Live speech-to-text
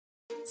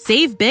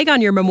Save big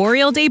on your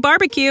Memorial Day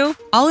barbecue,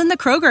 all in the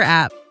Kroger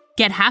app.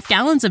 Get half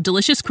gallons of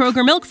delicious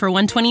Kroger milk for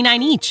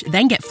 $1.29 each.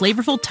 Then get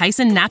flavorful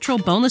Tyson natural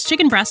boneless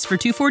chicken breasts for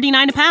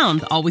 $2.49 a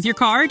pound, all with your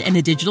card and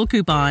a digital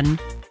coupon.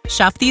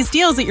 Shop these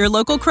deals at your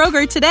local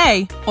Kroger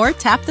today, or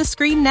tap the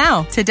screen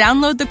now to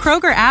download the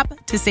Kroger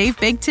app to save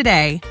big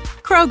today.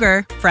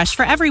 Kroger, fresh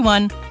for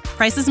everyone.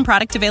 Prices and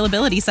product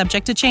availability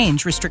subject to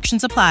change.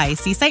 Restrictions apply.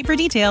 See site for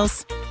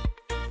details.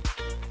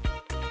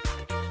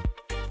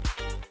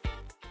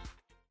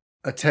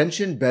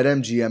 Attention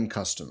BetMGM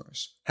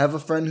customers. Have a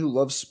friend who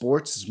loves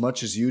sports as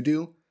much as you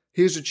do?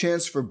 Here's a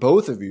chance for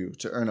both of you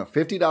to earn a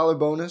 $50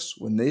 bonus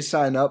when they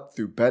sign up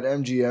through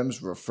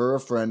BetMGM's Refer a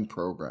Friend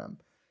program.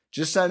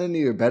 Just sign into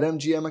your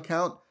BetMGM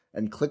account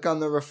and click on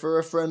the Refer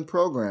a Friend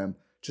program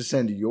to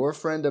send your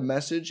friend a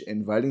message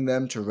inviting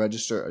them to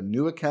register a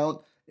new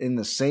account in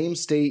the same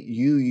state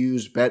you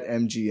use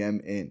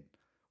BetMGM in.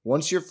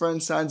 Once your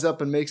friend signs up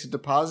and makes a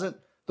deposit,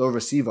 they'll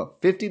receive a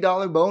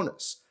 $50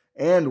 bonus.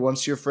 And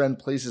once your friend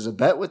places a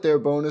bet with their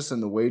bonus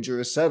and the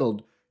wager is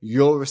settled,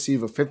 you'll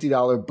receive a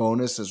 $50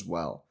 bonus as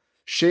well.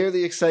 Share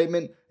the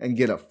excitement and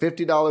get a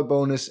 $50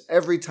 bonus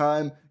every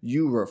time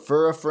you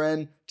refer a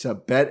friend to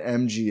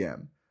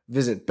BetMGM.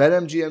 Visit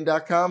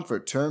BetMGM.com for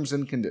terms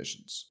and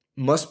conditions.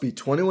 Must be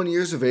 21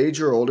 years of age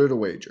or older to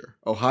wager.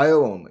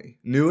 Ohio only.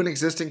 New and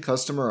existing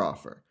customer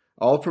offer.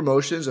 All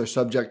promotions are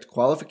subject to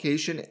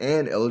qualification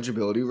and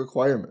eligibility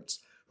requirements.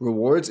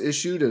 Rewards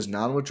issued as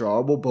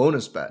non-withdrawable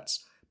bonus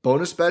bets.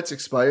 Bonus bets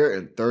expire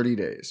in 30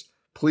 days.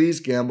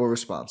 Please gamble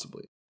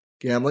responsibly.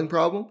 Gambling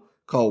problem?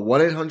 Call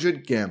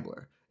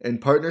 1-800-GAMBLER in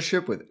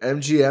partnership with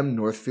MGM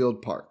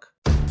Northfield Park.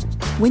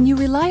 When you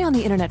rely on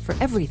the internet for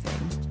everything,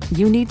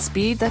 you need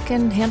speed that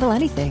can handle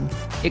anything.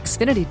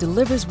 Xfinity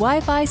delivers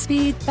Wi-Fi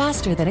speed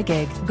faster than a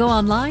gig. Go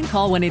online,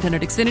 call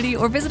 1-800-XFINITY,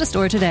 or visit a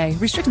store today.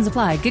 Restrictions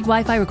apply. Gig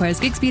Wi-Fi requires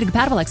gig speed and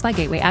compatible X-Fi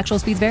gateway. Actual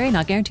speeds vary,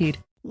 not guaranteed.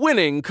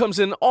 Winning comes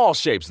in all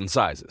shapes and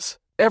sizes.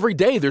 Every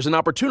day there's an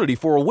opportunity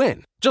for a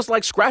win, just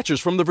like scratchers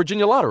from the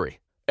Virginia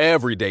Lottery.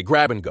 Every day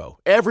grab and go,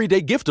 every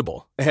day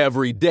giftable,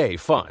 every day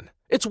fun.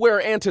 It's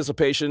where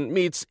anticipation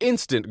meets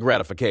instant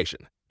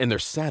gratification, and they're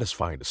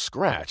satisfying to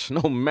scratch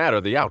no matter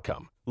the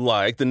outcome.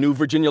 Like the new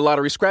Virginia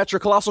Lottery Scratcher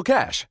Colossal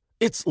Cash.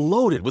 It's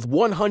loaded with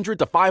 $100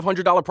 to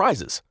 $500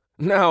 prizes.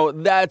 Now,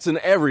 that's an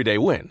everyday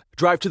win.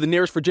 Drive to the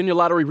nearest Virginia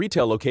Lottery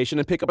retail location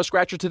and pick up a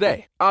scratcher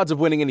today. Odds of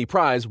winning any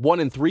prize,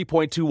 1 in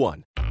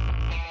 3.21.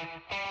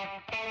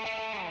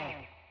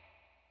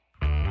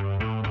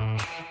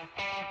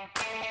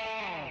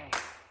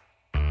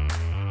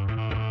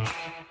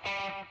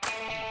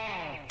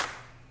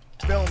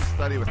 Film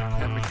study with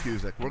Ken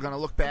McCusick. We're going to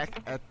look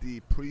back at the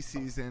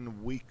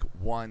preseason Week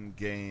 1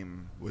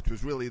 game, which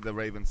was really the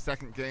Ravens'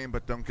 second game,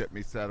 but don't get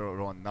me settled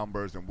on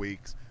numbers and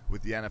weeks.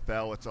 With the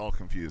NFL, it's all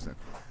confusing.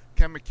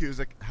 Ken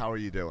McCusick, how are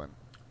you doing?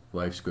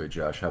 Life's good,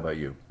 Josh. How about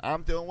you?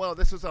 I'm doing well.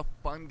 This was a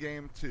fun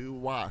game to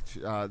watch.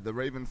 The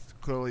Ravens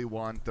clearly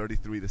won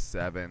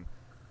 33-7.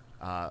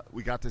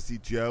 We got to see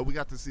Joe. We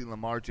got to see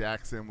Lamar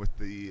Jackson with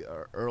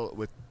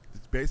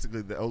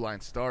basically the O-line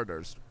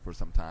starters for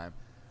some time.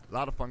 A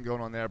lot of fun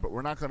going on there, but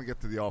we're not going to get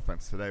to the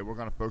offense today. We're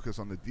going to focus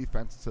on the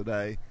defense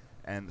today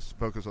and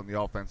focus on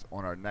the offense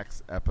on our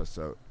next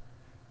episode.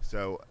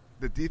 So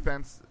the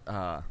defense,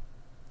 the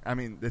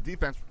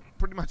defense,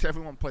 pretty much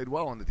everyone played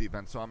well on the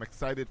defense, so I'm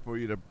excited for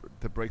you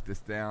to break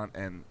this down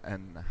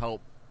and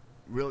help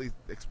really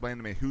explain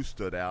to me who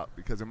stood out,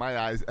 because in my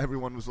eyes,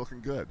 everyone was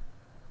looking good.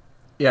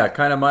 Yeah,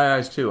 kind of my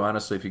eyes too,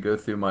 honestly. If you go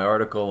through my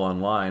article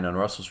online on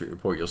Russell Street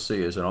Report, you'll see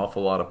there's an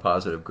awful lot of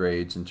positive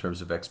grades in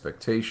terms of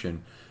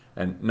expectation.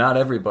 And not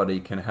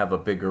everybody can have a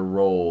bigger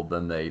role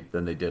than they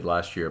did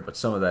last year, but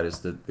some of that is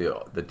the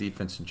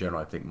defense in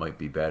general, I think, might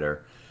be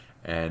better.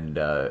 And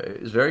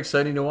it was very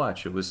exciting to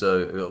watch. It was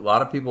a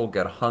lot of people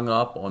got hung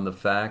up on the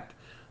fact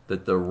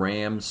that the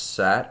Rams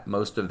sat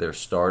most of their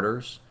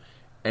starters,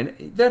 and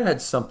that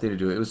had something to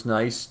do. It was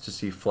nice to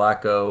see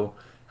Flacco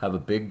have a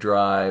big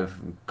drive,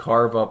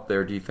 carve up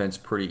their defense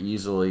pretty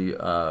easily.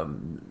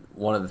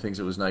 One of the things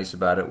that was nice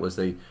about it was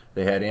they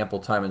had ample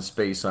time and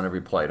space on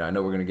every play. Now, I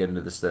know we're going to get into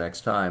this the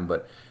next time,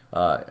 but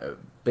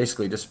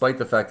basically, despite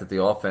the fact that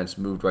the offense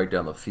moved right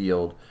down the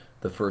field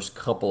the first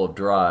couple of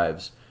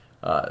drives,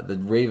 the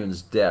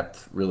Ravens'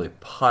 depth really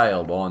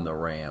piled on the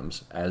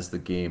Rams as the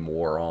game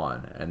wore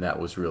on, and that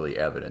was really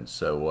evident.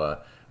 So,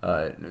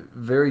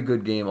 very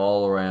good game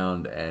all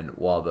around. And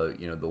while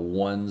the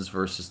ones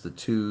versus the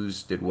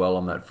twos did well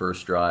on that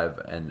first drive,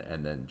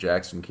 and then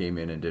Jackson came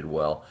in and did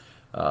well.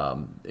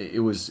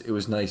 It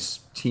was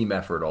nice team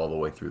effort all the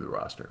way through the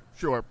roster.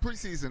 Sure,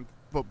 preseason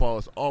football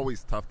is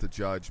always tough to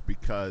judge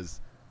because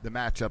the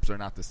matchups are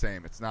not the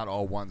same. It's not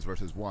all ones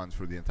versus ones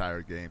for the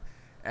entire game.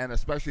 And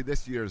especially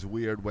this year is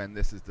weird when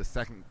this is the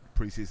second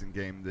preseason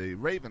game the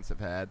Ravens have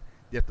had,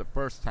 yet the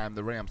first time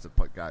the Rams have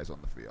put guys on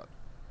the field.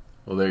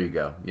 Well, there you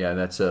go. Yeah,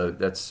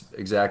 that's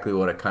exactly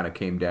what it kind of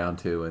came down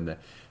to. And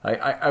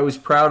I was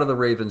proud of the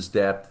Ravens'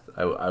 depth.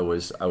 I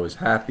was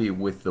happy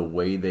with the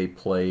way they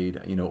played.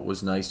 It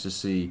was nice to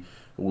see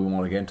we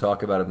won't again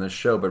talk about it in this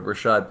show, but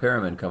Rashad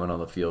Perriman coming on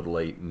the field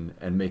late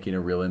and making a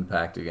real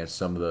impact against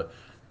some of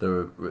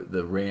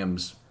the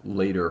Rams'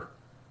 later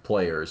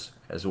players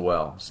as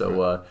well.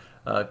 So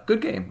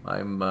good game.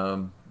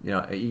 I'm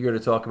eager to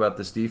talk about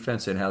this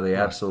defense and how they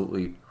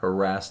absolutely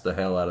harassed the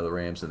hell out of the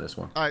Rams in this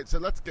one. All right, so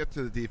let's get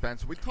to the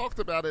defense. We talked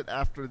about it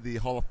after the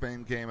Hall of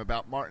Fame game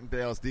about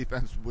Martindale's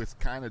defense was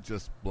kind of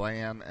just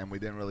bland, and we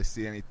didn't really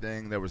see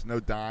anything. There was no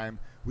dime.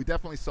 We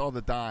definitely saw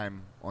the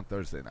dime on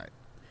Thursday night.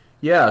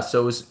 Yeah,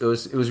 so it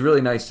was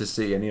really nice to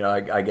see, and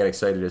I get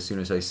excited as soon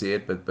as I see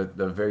it. But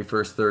the very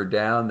first third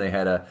down, they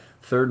had a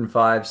 3rd and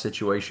 5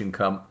 situation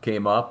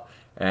came up,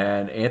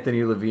 and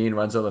Anthony Levine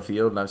runs on the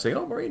field, and I'm saying,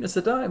 "Oh, Marine, it's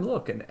a dime!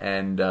 Look!"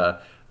 And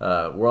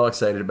we're all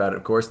excited about it,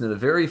 of course. And then the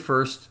very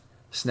first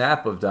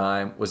snap of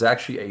dime was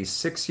actually a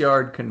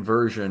 6-yard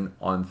conversion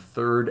on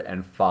 3rd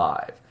and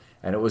 5,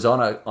 and it was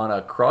on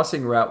a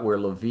crossing route where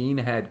Levine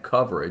had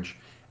coverage,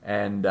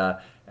 and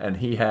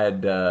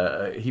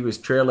he was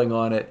trailing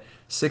on it.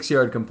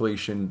 6-yard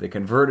completion, they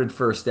converted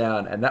first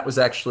down, and that was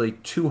actually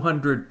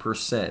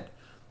 200%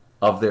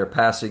 of their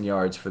passing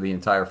yards for the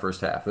entire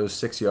first half. Those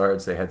 6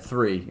 yards, they had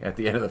 3 at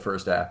the end of the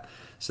first half.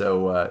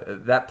 So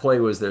that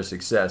play was their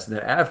success. And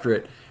then after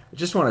it, I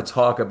just want to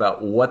talk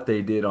about what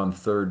they did on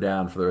 3rd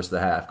down for the rest of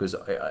the half, because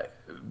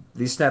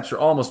these snaps are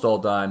almost all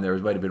dime. There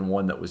might have been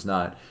one that was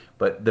not.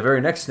 But the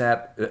very next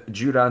snap,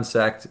 Judon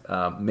sacked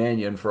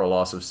Mannion for a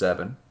loss of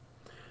 7.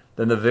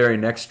 Then the very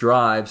next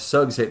drive,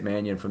 Suggs hit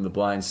Mannion from the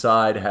blind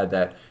side, had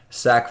that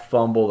sack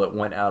fumble that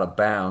went out of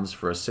bounds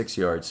for a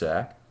 6-yard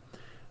sack.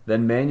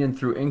 Then Mannion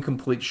threw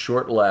incomplete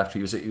short left.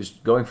 He was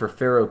going for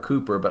Pharaoh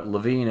Cooper, but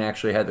Levine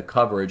actually had the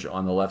coverage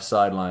on the left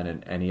sideline,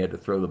 and he had to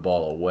throw the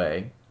ball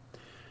away.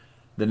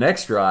 The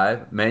next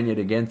drive, Mannion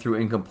again threw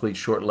incomplete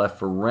short left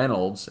for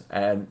Reynolds,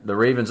 and the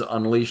Ravens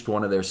unleashed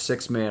one of their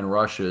 6-man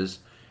rushes,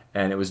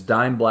 and it was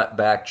dime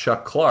back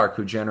Chuck Clark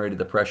who generated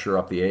the pressure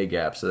up the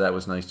A-gap, so that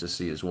was nice to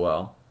see as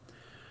well.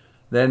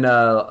 Then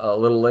a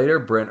little later,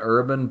 Brent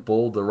Urban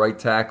bulled the right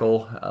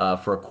tackle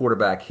for a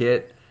quarterback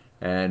hit,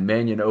 and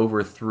Mannion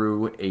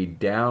overthrew a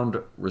downed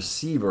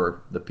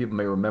receiver. The people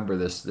may remember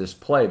this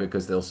play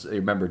because they'll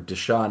remember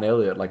Deshaun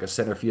Elliott, like a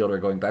center fielder,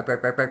 going back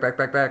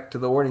to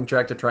the warning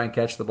track to try and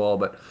catch the ball,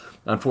 but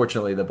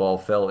unfortunately the ball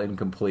fell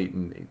incomplete,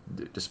 and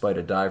despite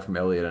a dive from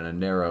Elliott and a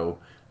narrow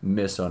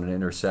miss on an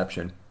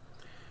interception.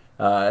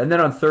 And then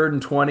on 3rd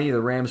and 20,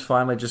 the Rams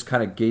finally just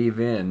kind of gave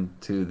in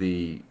to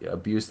the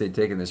abuse they'd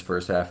taken this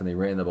first half, and they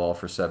ran the ball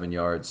for 7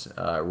 yards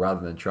rather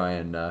than try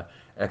and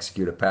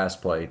execute a pass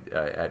play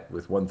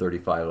with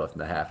 1:35 left in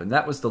the half. And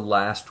that was the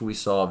last we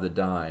saw of the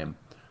dime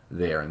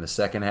there. In the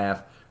second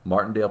half,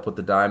 Martindale put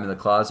the dime in the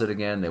closet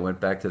again. They went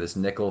back to this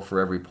nickel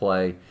for every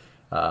play.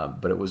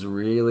 But it was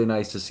really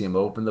nice to see him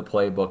open the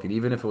playbook, and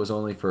even if it was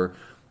only for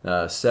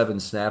 7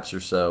 snaps or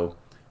so,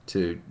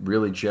 to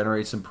really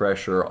generate some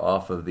pressure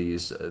off of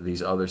these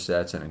other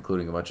sets, and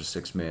including a bunch of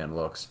 6-man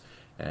looks.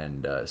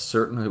 And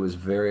certainly was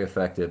very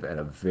effective and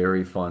a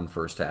very fun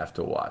first half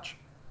to watch.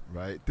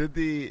 Right. Did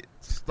the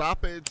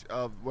stoppage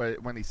of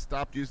when he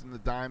stopped using the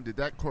dime, did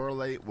that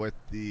correlate with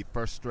the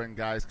first-string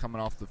guys coming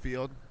off the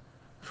field?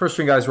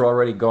 First-string guys were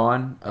already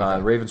gone.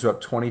 Okay. Ravens were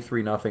up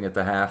 23-0 at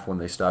the half when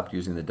they stopped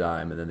using the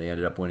dime, and then they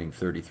ended up winning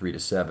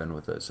 33-7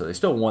 with it. So they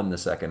still won the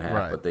second half,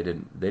 right, but they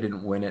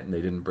didn't win it, and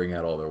they didn't bring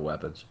out all their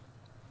weapons.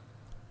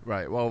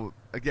 Right. Well,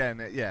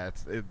 again, yeah,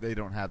 they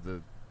don't have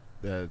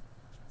the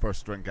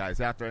first-string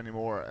guys out there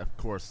anymore. Of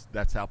course,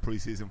 that's how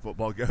preseason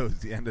football goes.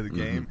 The end of the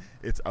game,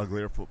 it's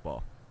uglier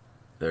football.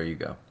 There you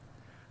go.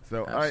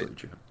 So,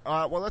 absolutely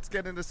all right. Well, let's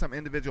get into some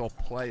individual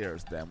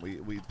players then.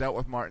 We dealt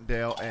with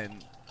Martindale,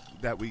 and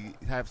that we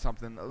have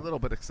something a little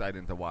bit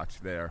exciting to watch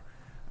there.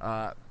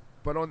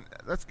 But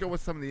let's go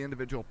with some of the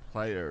individual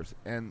players.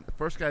 And the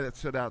first guy that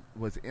stood out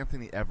was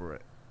Anthony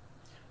Everett.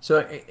 So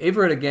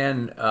Everett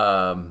again,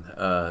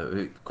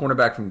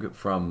 cornerback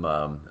from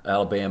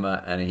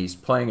Alabama, and he's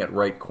playing at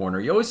right corner.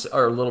 You always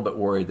are a little bit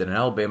worried that an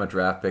Alabama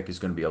draft pick is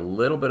going to be a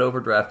little bit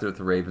overdrafted with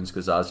the Ravens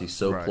because Ozzy's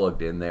so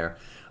plugged in there.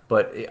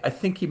 But I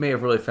think he may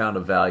have really found a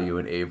value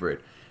in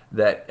Everett,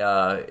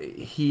 that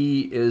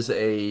he is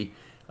a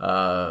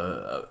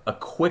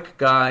quick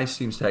guy,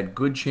 seems to have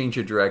good change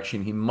of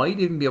direction. He might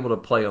even be able to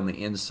play on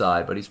the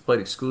inside, but he's played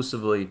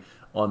exclusively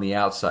on the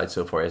outside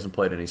so far. He hasn't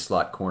played any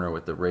slot corner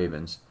with the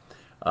Ravens.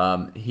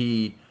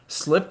 He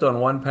slipped on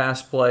one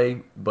pass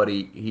play, but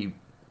he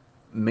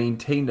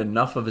maintained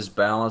enough of his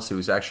balance. He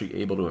was actually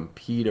able to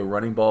impede a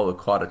running back who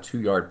caught a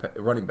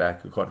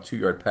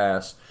 2-yard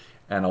pass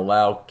and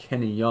allow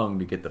Kenny Young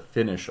to get the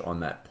finish on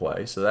that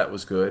play. So that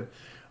was good.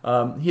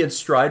 He had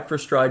stride for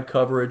stride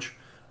coverage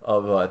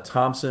of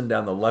Thompson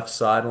down the left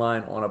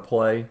sideline on a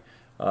play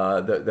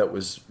that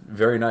was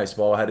very nice.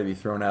 Ball had to be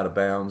thrown out of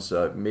bounds,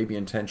 maybe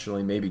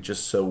intentionally, maybe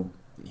just so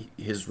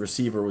his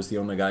receiver was the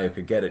only guy who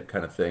could get it,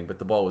 kind of thing. But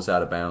the ball was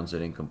out of bounds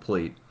and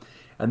incomplete.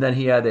 And then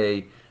he had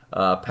a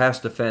pass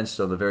defense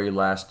on the very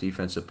last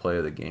defensive play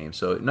of the game.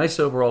 So nice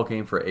overall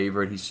game for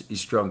Everett. He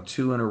strung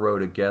 2 in a row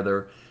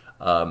together.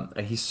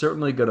 He's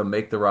certainly going to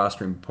make the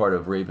roster and be part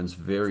of Ravens'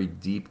 very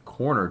deep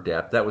corner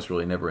depth. That was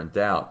really never in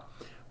doubt.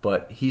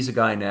 But he's a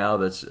guy now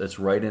that's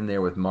right in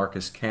there with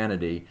Marcus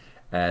Kennedy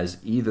as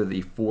either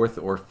the fourth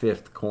or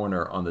fifth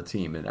corner on the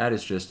team. And that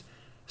is just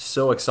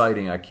so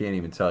exciting, I can't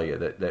even tell you,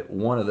 that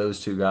one of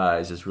those two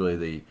guys is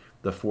really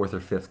the fourth or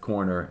fifth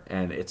corner,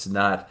 and it's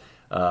not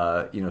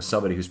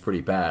somebody who's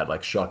pretty bad,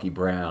 like Shockey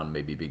Brown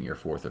maybe being your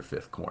fourth or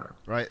fifth corner.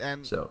 Right,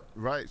 and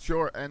right,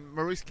 sure. And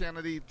Maurice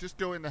Kennedy just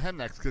doing the head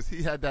next because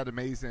he had that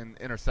amazing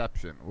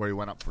interception where he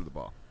went up for the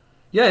ball.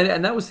 Yeah,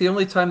 and that was the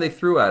only time they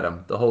threw at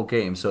him the whole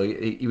game. So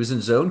he was in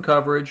zone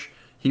coverage.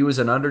 He was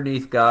an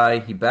underneath guy.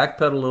 He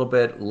backpedaled a little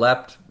bit,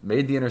 leapt,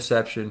 made the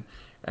interception,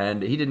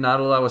 and he did not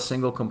allow a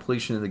single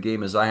completion in the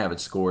game as I have it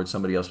scored.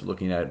 Somebody else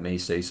looking at it may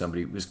say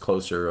somebody was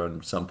closer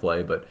on some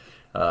play, but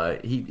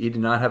he did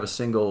not have a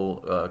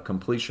single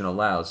completion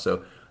allowed.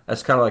 So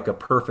that's kind of like a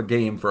perfect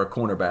game for a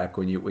cornerback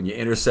when you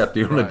intercept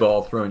the only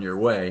ball thrown your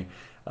way.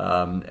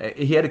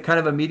 He had a kind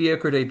of a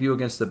mediocre debut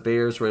against the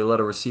Bears where he let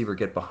a receiver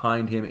get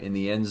behind him in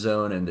the end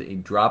zone and he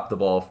dropped the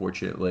ball,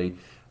 fortunately,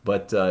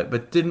 but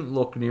didn't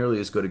look nearly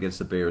as good against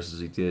the Bears as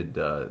he did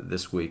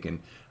this week. And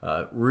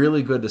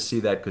really good to see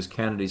that because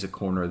Kennedy's a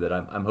corner that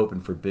I'm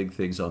hoping for big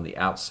things on the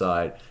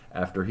outside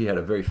after he had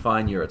a very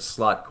fine year at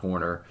slot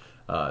corner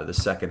the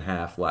second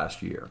half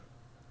last year.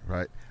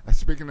 Right.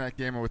 Speaking of that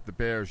game with the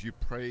Bears, you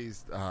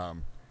praised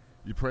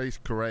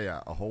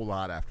Correa a whole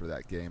lot after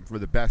that game for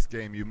the best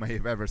game you may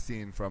have ever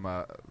seen from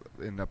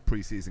in a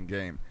preseason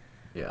game.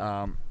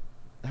 Yeah.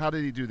 How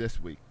did he do this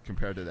week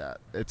compared to that?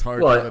 It's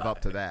hard to live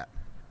up to that.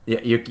 Yeah,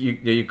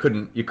 you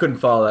couldn't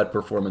follow that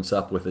performance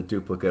up with a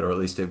duplicate, or at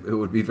least it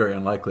would be very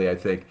unlikely. I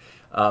think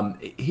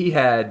he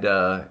had,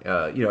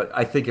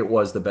 I think it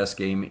was the best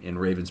game in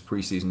Ravens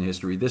preseason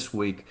history. This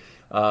week,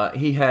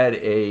 he had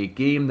a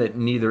game that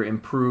neither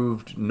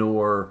improved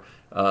nor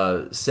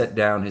set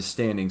down his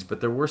standings, but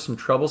there were some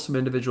troublesome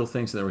individual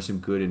things and there were some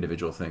good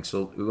individual things.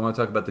 So we want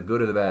to talk about the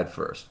good or the bad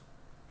first.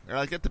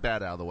 Get the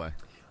bad out of the way.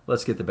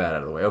 Let's get the bad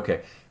out of the way.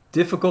 Okay.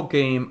 Difficult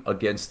game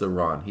against the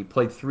run. He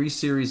played 3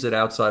 series at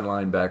inside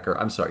linebacker,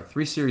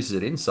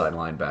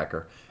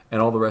 and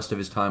all the rest of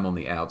his time on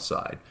the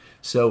outside.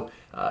 So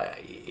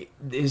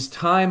his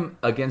time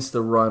against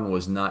the run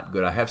was not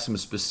good. I have some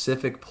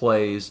specific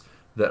plays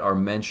that are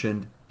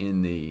mentioned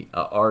in the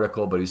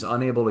article, but he's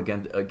unable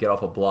to get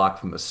off a block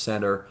from the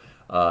center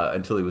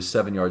until he was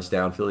 7 yards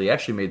downfield. He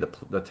actually made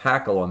the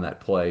tackle on that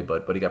play,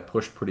 but he got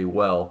pushed pretty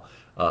well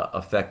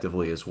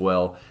effectively as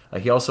well.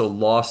 He also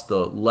lost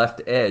the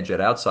left edge at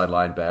outside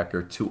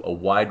linebacker to a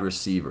wide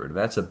receiver.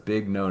 That's a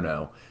big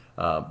no-no.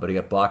 But he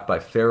got blocked by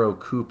Pharaoh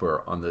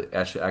Cooper on the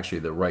actually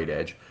the right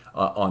edge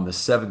on the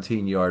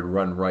 17-yard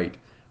run right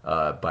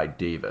by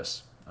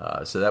Davis.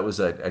 So that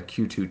was at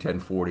Q2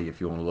 1040 if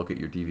you want to look at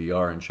your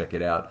DVR and check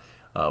it out.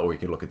 Or you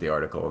can look at the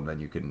article and then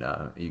you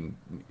can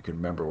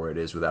remember where it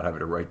is without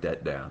having to write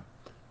that down.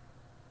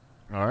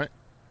 All right.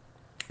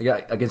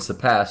 Yeah, against the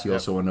pass, you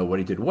also want to know what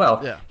he did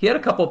well. Yeah. He had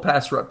a couple of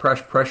pass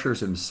pressures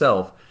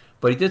himself,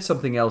 but he did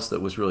something else that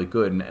was really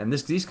good. And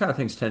these kind of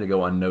things tend to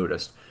go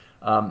unnoticed.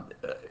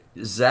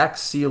 Zach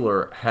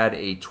Sealer had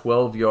a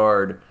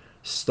 12-yard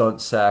stunt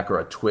sack or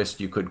a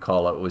twist, you could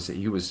call it.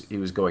 He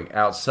was going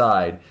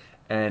outside,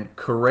 and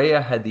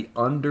Correa had the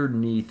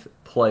underneath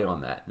play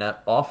on that. Now,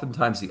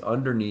 oftentimes the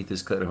underneath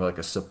is kind of like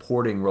a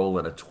supporting role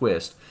in a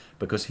twist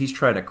because he's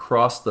trying to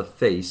cross the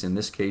face, in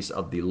this case,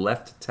 of the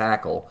left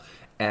tackle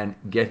and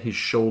get his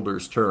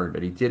shoulders turned.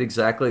 And he did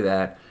exactly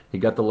that. He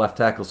got the left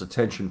tackle's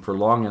attention for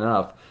long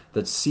enough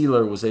that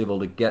Sealer was able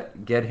to get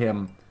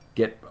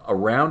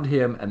around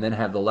him and then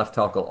have the left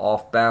tackle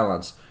off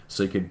balance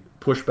so he could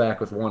push back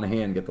with one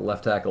hand, get the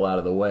left tackle out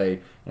of the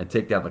way, and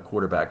take down the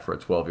quarterback for a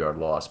 12-yard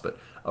loss. But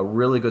a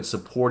really good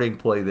supporting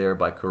play there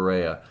by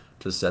Correa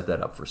to set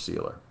that up for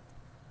Sealer.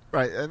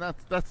 Right, and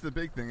that's the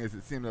big thing is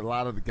it seemed a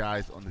lot of the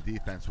guys on the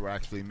defense were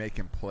actually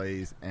making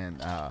plays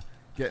and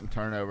getting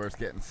turnovers,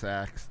 getting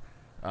sacks.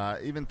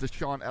 Even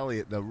Deshaun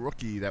Elliott, the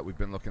rookie that we've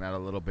been looking at a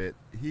little bit,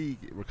 he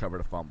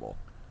recovered a fumble.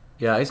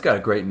 Yeah, he's got a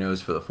great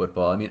nose for the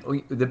football. I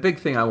mean, the big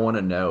thing I want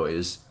to know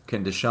is,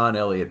 can Deshaun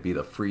Elliott be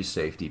the free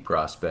safety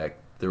prospect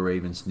the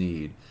Ravens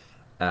need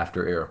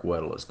after Eric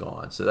Weddle is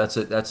gone? So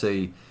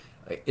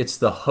it's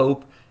the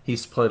hope.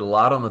 He's played a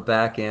lot on the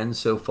back end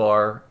so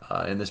far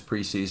in this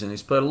preseason.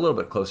 He's played a little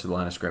bit closer to the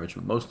line of scrimmage,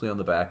 but mostly on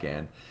the back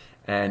end.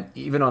 And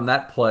even on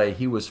that play,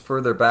 he was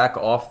further back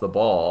off the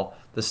ball.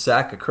 The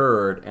sack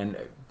occurred, and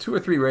 2 or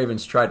 3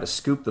 Ravens tried to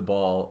scoop the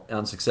ball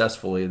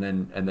unsuccessfully, and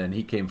then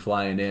he came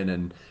flying in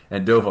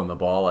and dove on the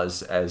ball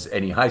as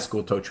any high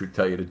school coach would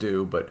tell you to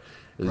do, but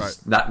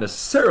it's not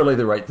necessarily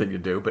the right thing to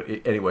do. But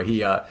anyway,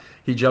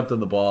 he jumped on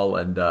the ball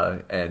and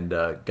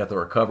got the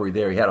recovery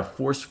there. He had a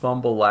forced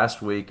fumble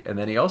last week, and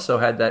then he also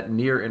had that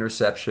near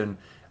interception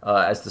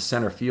as the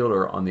center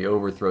fielder on the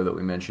overthrow that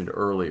we mentioned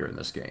earlier in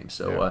this game.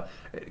 So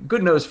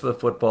good nose for the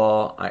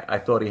football. I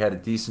thought he had a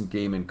decent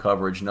game in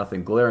coverage,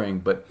 nothing glaring.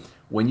 But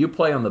when you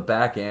play on the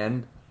back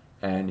end,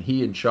 and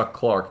he and Chuck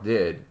Clark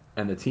did,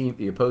 and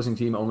the opposing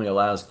team only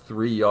allows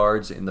 3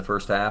 yards in the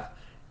first half,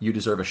 you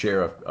deserve a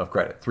share of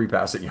credit, 3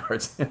 passing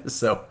yards.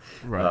 So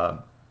Right.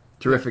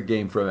 terrific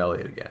game from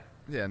Elliott again.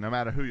 Yeah, no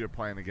matter who you're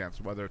playing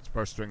against, whether it's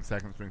first string,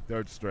 second string,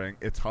 third string,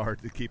 it's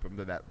hard to keep him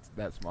to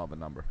that small of a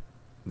number.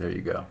 There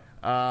you go.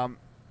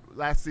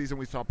 Last season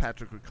we saw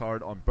Patrick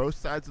Ricard on both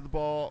sides of the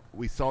ball.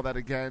 We saw that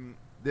again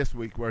this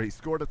week where he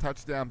scored a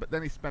touchdown, but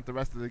then he spent the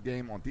rest of the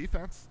game on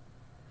defense.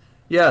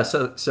 Yeah,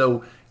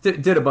 so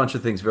did a bunch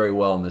of things very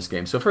well in this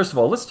game. So first of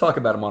all, let's talk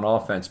about him on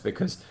offense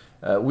because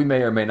we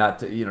may or may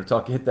not,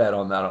 hit that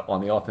on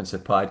the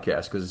offensive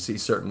podcast because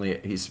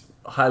he's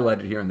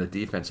highlighted here in the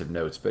defensive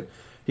notes. But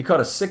he caught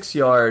a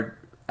 6-yard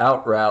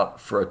out route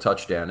for a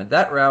touchdown, and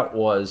that route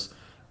was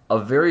a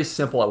very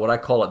simple, what I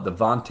call it, the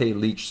Vontae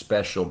Leach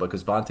special,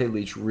 because Vontae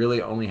Leach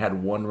really only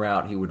had one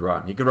route he would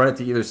run. He could run it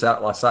to either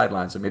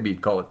sideline, so maybe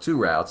he'd call it 2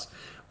 routes,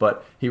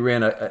 but he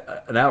ran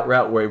an out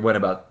route where he went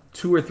about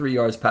 2 or 3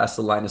 yards past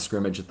the line of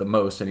scrimmage at the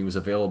most, and he was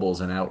available as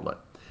an outlet.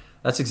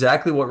 That's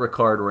exactly what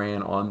Ricard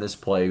ran on this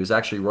play. He was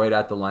actually right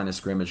at the line of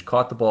scrimmage,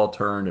 caught the ball,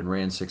 turned, and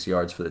ran 6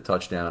 yards for the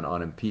touchdown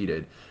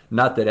unimpeded.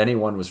 Not that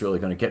anyone was really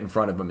going to get in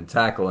front of him and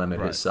tackle him at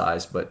his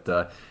size, but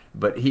the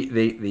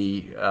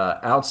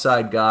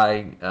outside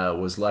guy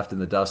was left in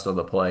the dust on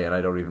the play, and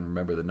I don't even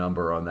remember the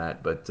number on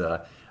that. But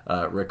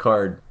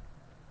Ricard.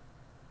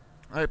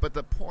 All right, but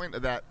the point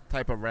of that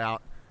type of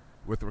route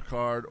with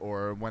Ricard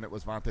or when it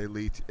was Vontae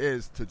Leach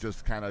is to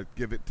just kind of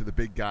give it to the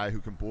big guy who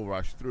can bull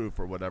rush through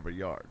for whatever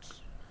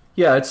yards.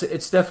 Yeah, it's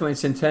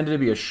intended to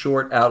be a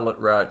short outlet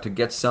route to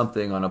get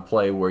something on a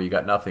play where you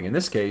got nothing. In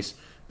this case,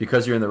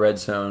 because you're in the red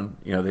zone,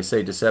 they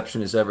say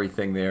deception is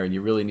everything there, and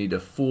you really need to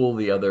fool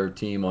the other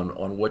team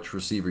on which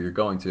receiver you're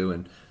going to,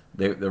 and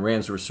the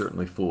Rams were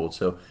certainly fooled.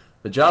 So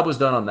the job was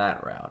done on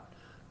that route.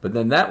 But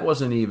then that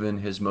wasn't even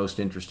his most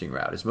interesting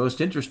route. His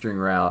most interesting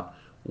route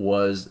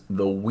was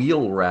the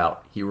wheel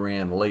route he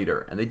ran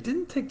later. And they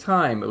didn't take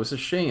time. It was a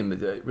shame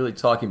really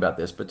talking about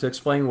this, but to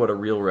explain what a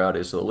wheel route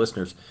is to the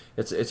listeners,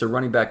 it's a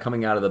running back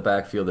coming out of the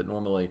backfield that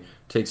normally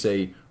takes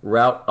a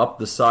route up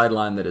the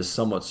sideline that is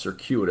somewhat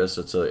circuitous.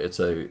 It's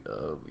a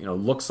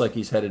looks like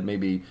he's headed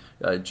maybe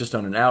just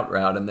on an out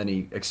route, and then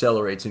he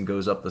accelerates and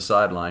goes up the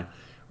sideline.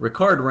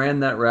 Ricard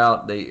ran that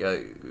route.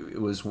 It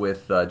was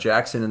with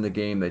Jackson in the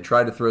game. They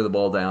tried to throw the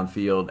ball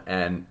downfield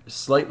and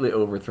slightly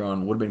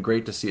overthrown. Would have been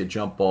great to see a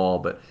jump ball,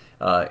 but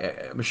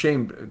I'm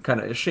ashamed.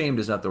 Kind of ashamed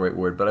is not the right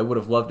word, but I would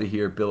have loved to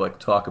hear Billick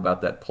talk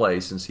about that play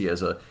since he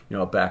has a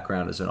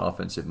background as an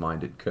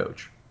offensive-minded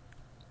coach.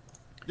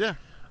 Yeah,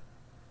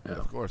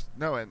 of course.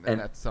 No, and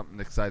that's something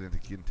exciting to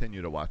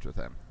continue to watch with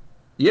him.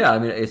 Yeah, I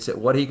mean, it's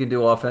what he can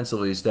do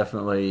offensively is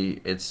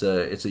definitely it's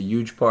a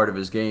huge part of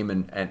his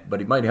game, but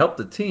he might help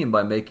the team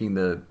by making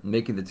the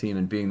team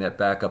and being that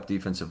backup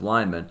defensive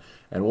lineman.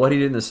 And what he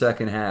did in the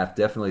second half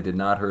definitely did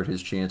not hurt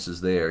his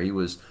chances there. He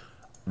was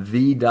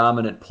the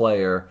dominant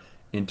player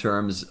in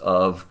terms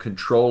of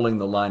controlling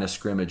the line of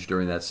scrimmage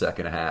during that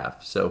second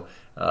half. So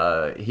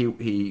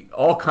he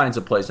all kinds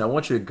of plays. Now, I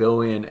want you to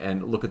go in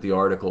and look at the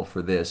article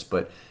for this,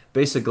 but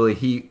basically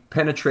he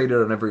penetrated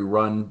on every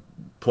run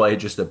play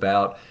just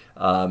about.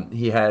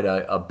 He had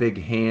a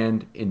big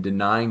hand in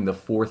denying the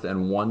 4th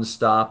and 1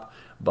 stop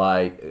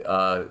by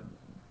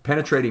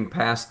penetrating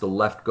past the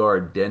left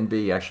guard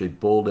Denby, actually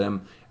bulled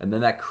him, and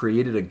then that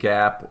created a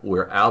gap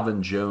where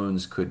Alvin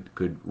Jones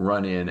could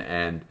run in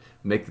and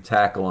make the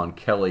tackle on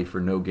Kelly for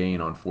no gain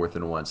on 4th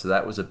and 1. So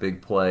that was a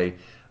big play.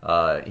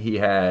 He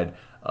had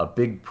a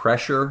big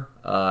pressure,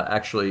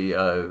 that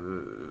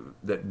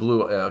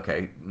blew.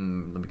 Let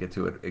me get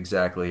to it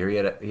exactly here.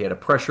 He had a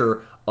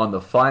pressure on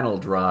the final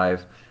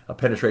drive, a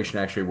penetration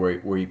actually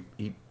where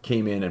he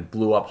came in and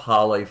blew up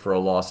Holly for a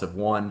loss of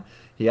 1.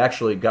 He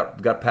actually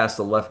got past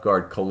the left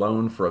guard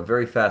Cologne for a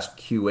very fast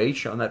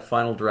QH on that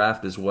final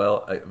drive as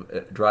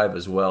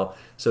well.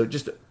 So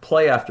just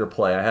play after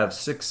play. I have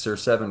 6 or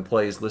 7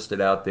 plays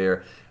listed out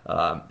there.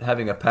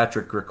 Having a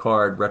Patrick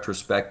Ricard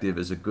retrospective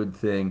is a good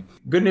thing.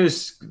 Good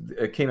news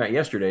came out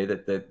yesterday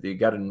that they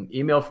got an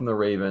email from the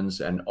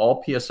Ravens, and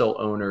all PSL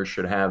owners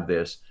should have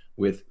this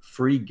with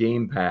free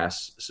Game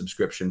Pass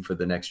subscription for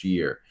the next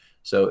year.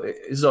 So this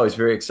is always a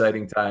very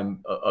exciting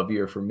time of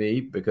year for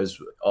me because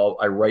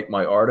I write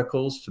my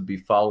articles to be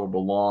followed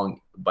along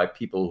by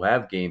people who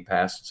have Game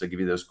Pass. So I give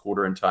you those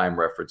quarter and time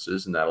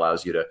references, and that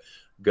allows you to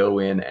go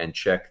in and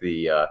check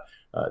the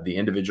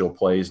individual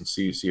plays and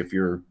see if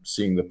you're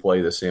seeing the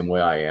play the same way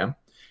I am.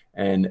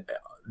 And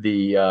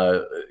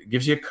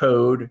gives you a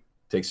code,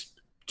 takes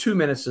 2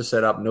 minutes to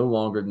set up, no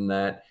longer than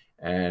that.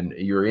 And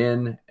you're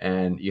in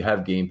and you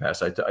have Game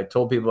Pass. I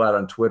told people out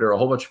on Twitter. A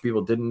whole bunch of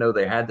people didn't know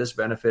they had this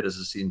benefit as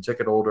a season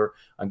ticket holder.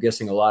 I'm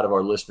guessing a lot of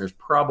our listeners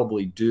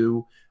probably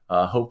do.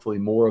 Hopefully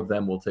more of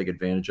them will take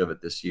advantage of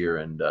it this year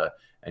and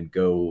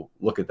go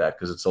look at that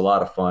because it's a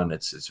lot of fun.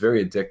 It's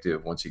very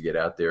addictive once you get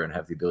out there and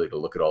have the ability to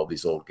look at all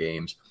these old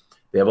games.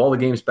 They have all the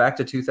games back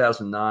to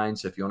 2009,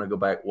 so if you want to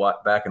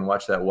go back and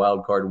watch that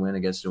wild card win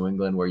against New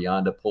England where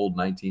Yanda pulled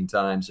 19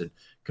 times and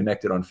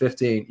connected on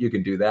 15, you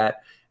can do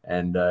that.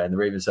 And the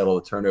Ravens had all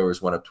the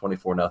turnovers, went up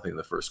 24-0 in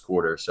the first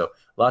quarter. So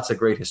lots of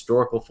great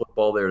historical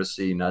football there to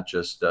see, not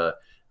just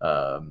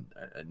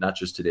not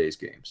just today's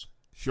games.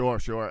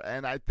 Sure.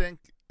 And I think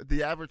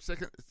the average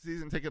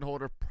season ticket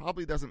holder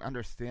probably doesn't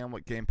understand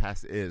what Game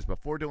Pass is.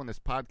 Before doing this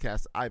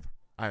podcast, I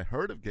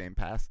heard of Game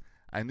Pass.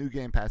 I knew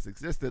Game Pass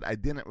existed. I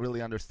didn't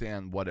really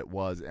understand what it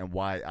was and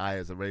why I,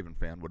 as a Raven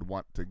fan, would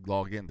want to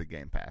log into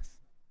Game Pass.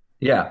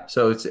 Yeah,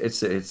 so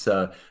it's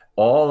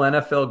all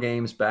NFL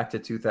games back to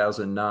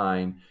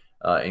 2009,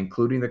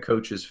 including the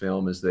coach's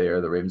film is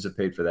there. The Ravens have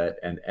paid for that,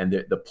 and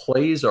the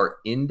plays are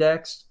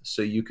indexed,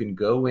 so you can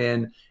go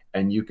in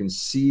and you can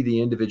see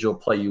the individual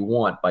play you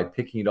want by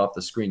picking it off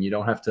the screen. You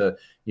don't have to,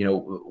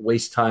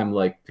 waste time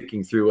like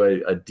picking through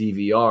a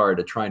DVR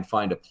to try and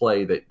find a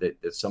play that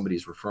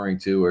somebody's referring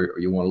to or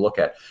you want to look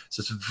at.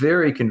 So it's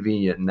very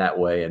convenient in that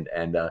way, and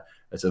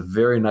it's a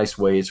very nice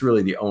way. It's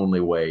really the only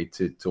way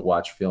to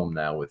watch film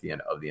now of the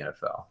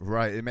NFL.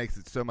 Right. It makes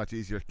it so much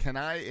easier. Can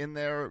I, in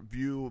there,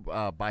 view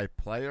by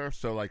player?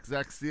 So, like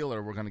Zach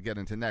Sealer, we're going to get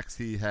into next.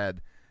 He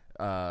had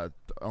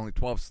only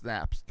 12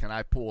 snaps. Can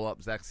I pull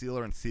up Zach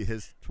Sealer and see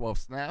his 12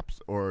 snaps?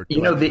 Or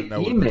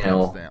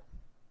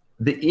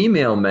the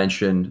email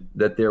mentioned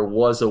that there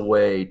was a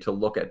way to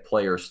look at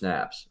player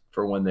snaps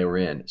for when they were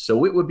in.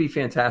 So it would be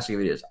fantastic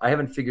if it is. I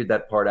haven't figured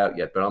that part out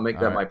yet, but I'll make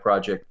that my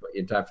project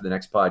in time for the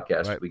next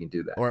podcast if we can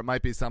do that. Or it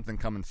might be something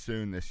coming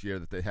soon this year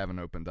that they haven't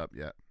opened up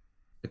yet.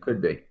 It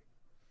could be.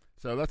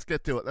 So let's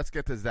get to it. Let's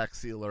get to Zach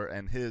Sealer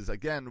and his.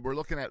 Again, we're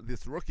looking at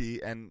this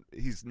rookie, and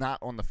he's not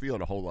on the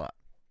field a whole lot.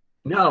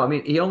 No, I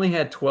mean, he only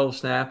had 12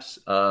 snaps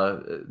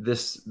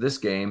this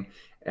game,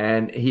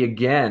 and he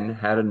again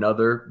had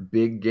another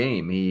big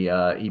game.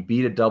 He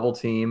beat a double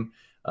team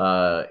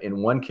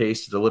in one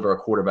case to deliver a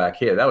quarterback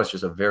hit. That was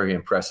just a very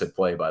impressive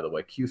play, by the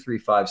way.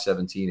 Q3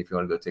 517, if you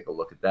want to go take a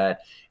look at that.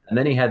 And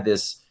then he had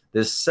this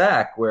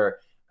sack where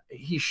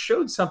he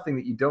showed something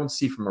that you don't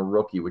see from a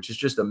rookie, which is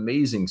just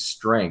amazing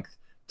strength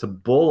to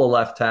bull a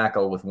left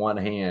tackle with one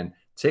hand,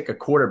 take a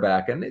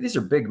quarterback, and these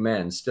are big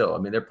men still. I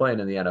mean, they're playing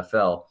in the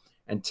NFL,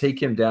 and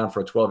take him down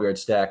for a 12-yard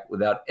stack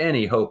without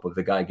any hope of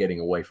the guy getting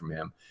away from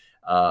him.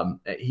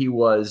 He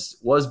was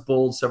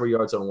bulled several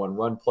yards on one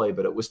run play,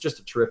 but it was just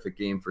a terrific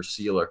game for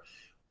Sealer.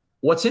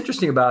 What's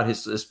interesting about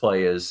his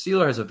play is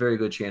Sealer has a very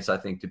good chance, I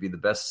think, to be the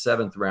best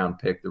 7th-round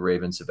pick the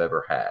Ravens have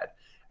ever had.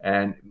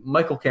 And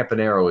Michael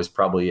Campanaro is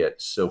probably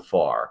it so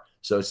far.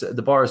 So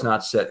the bar is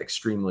not set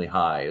extremely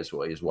high is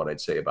what I'd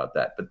say about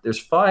that. But there's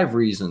 5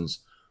 reasons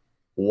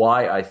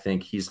why I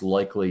think he's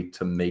likely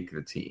to make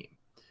the team.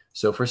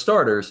 So for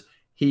starters,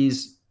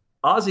 he's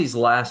Ozzy's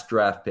last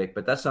draft pick,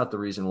 but that's not the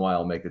reason why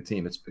I'll make the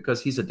team. It's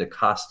because he's a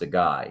DeCosta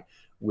guy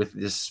with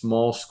this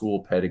small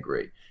school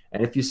pedigree.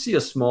 And if you see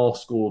a small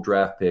school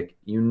draft pick,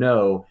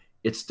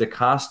 it's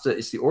DeCosta.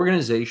 It's the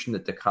organization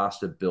that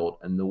DeCosta built,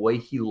 and the way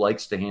he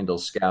likes to handle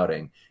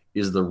scouting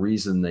is the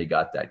reason they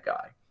got that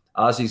guy.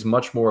 Ozzy's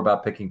much more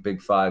about picking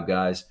Big 5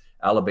 guys.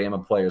 Alabama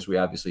players we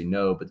obviously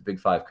know, but the Big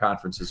 5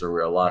 conferences are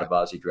where a lot of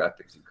Ozzy draft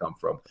picks have come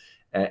from.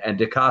 And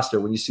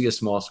DeCosta, when you see a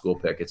small school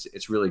pick,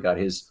 it's really got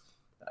his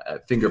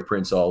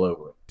fingerprints all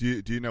over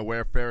it. Do you know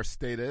where Ferris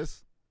State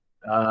is?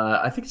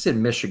 I think it's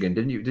in Michigan.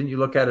 Didn't you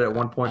look at it at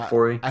one point,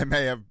 Corey? I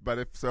may have, but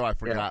if so, I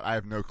forgot. Yeah. I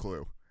have no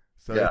clue.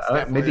 So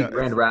yeah, maybe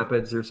Grand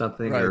Rapids or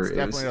something. Right, or it's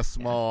definitely a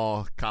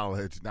small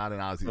college, not an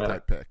Ozzy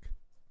type pick.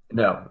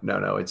 No.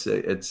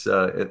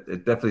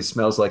 It definitely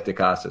smells like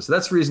DeCosta. So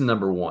that's reason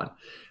number 1.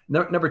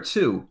 Number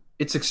 2,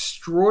 it's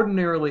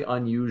extraordinarily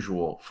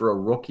unusual for a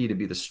rookie to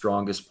be the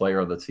strongest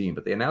player on the team.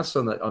 But they announced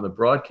on the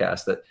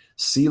broadcast that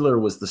Sealer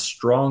was the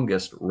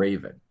strongest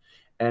Raven.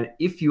 And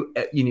if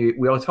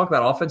we always talk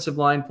about offensive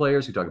line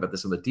players. We talk about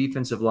this on the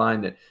defensive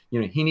line that,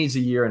 he needs a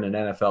year in an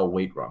NFL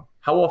weight room.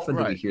 How often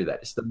do we hear that?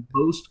 It's the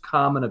most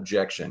common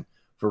objection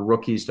for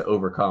rookies to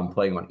overcome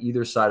playing on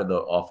either side of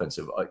the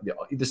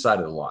either side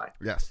of the line.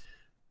 Yes.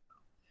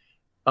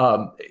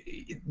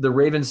 The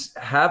Ravens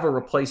have a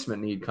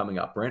replacement need coming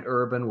up. Brent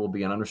Urban will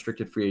be an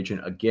unrestricted free agent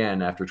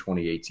again after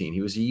 2018.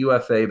 He was a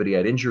UFA, but he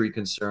had injury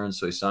concerns,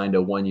 so he signed a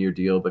 1-year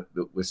deal, but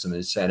with some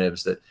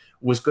incentives that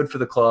was good for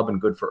the club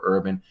and good for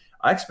Urban.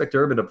 I expect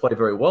Urban to play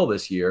very well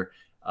this year.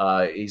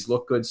 He's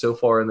looked good so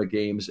far in the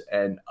games,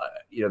 and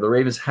the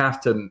Ravens have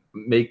to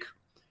make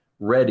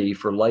ready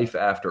for life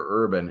after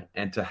Urban,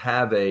 and to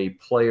have a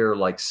player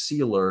like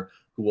Sealer,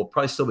 who will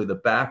probably still be the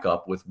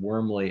backup with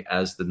Wormley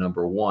as the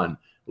number 1,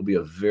 will be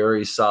a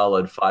very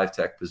solid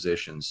 5-tech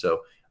position.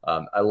 So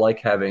I like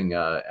having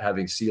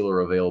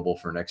Sealer available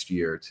for next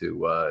year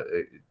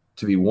to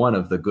be one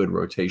of the good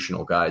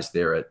rotational guys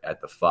there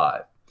at the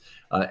 5.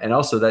 And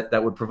also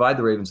that would provide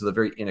the Ravens with a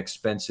very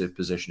inexpensive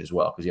position as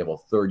well, because you have a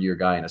 3rd-year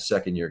guy and a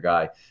 2nd-year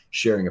guy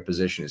sharing a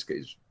position.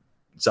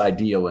 It's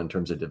ideal in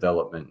terms of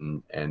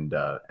development and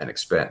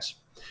expense.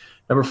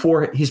 Number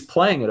 4, he's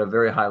playing at a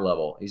very high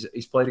level.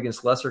 He's played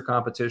against lesser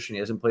competition. He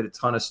hasn't played a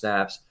ton of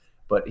snaps,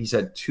 but he's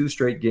had 2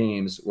 straight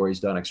games where he's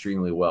done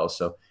extremely well.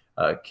 So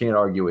can't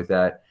argue with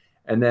that.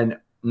 And then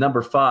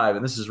number 5,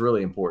 and this is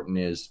really important,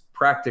 is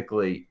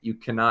practically you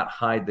cannot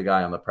hide the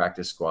guy on the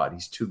practice squad.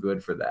 He's too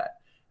good for that,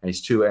 and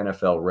he's too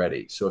NFL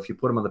ready. So if you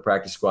put him on the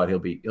practice squad, he'll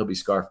be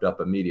scarfed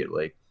up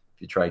immediately.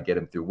 If you try to get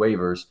him through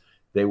waivers,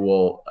 they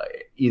will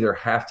either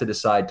have to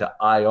decide to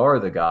IR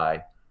the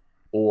guy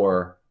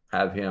or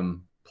have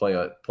him play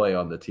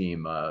on the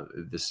team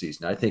this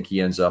season. I think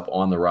he ends up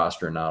on the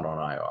roster, not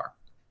on IR.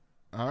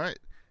 All right.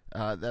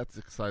 That's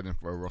exciting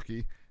for a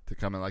rookie to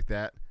come in like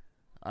that.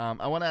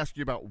 I want to ask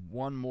you about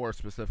one more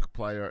specific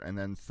player and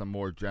then some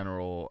more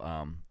general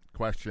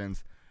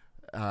questions.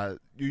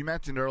 You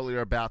mentioned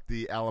earlier about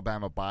the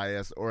Alabama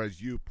bias, or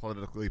as you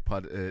politically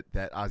put it,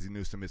 that Ozzie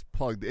Newsome is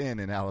plugged in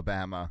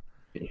Alabama.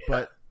 Yeah.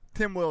 But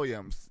Tim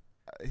Williams,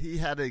 he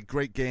had a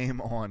great game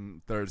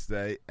on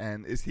Thursday,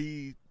 and is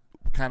he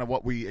kind of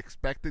what we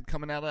expected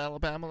coming out of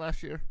Alabama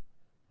last year?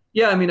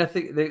 Yeah, I mean, I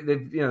think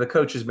the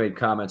coaches made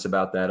comments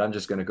about that. I'm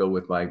just going to go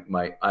with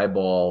my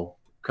eyeball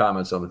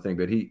comments on the thing,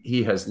 but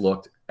he has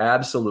looked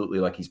absolutely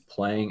like he's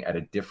playing at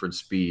a different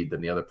speed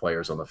than the other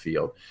players on the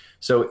field.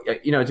 So,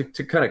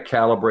 to kind of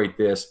calibrate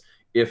this,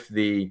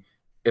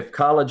 if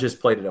colleges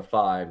played at a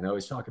 5, and I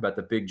always talk about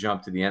the big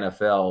jump to the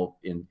NFL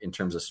in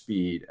terms of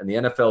speed, and the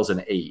NFL's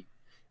an 8,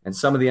 and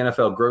some of the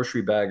NFL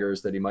grocery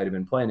baggers that he might have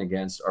been playing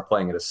against are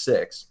playing at a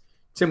 6.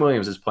 Tim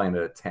Williams is playing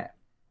at a 10.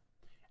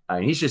 I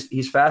mean,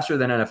 he's faster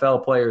than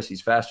NFL players.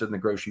 He's faster than the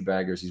grocery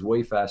baggers. He's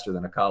way faster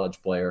than a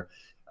college player.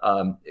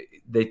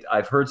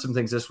 I've heard some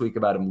things this week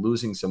about him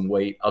losing some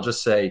weight. I'll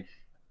just say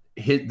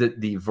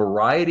the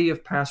variety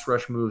of pass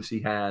rush moves he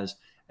has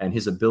and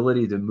his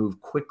ability to move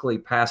quickly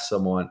past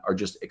someone are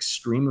just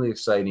extremely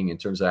exciting in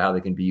terms of how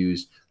they can be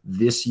used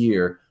this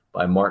year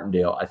by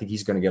Martindale. I think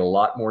he's going to get a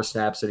lot more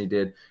snaps than he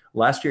did.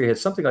 Last year, he had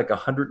something like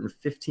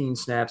 115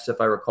 snaps,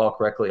 if I recall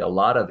correctly, a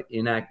lot of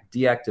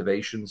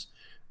deactivations.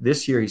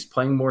 This year, he's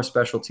playing more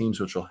special teams,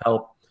 which will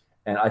help.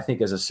 And I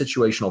think as a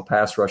situational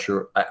pass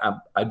rusher,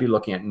 I'd be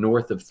looking at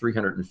north of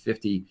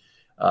 350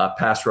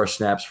 pass rush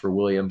snaps for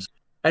Williams.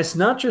 And it's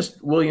not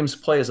just Williams'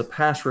 play as a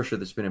pass rusher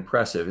that's been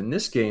impressive. In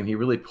this game, he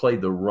really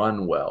played the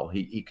run well.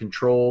 He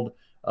controlled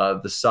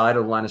the side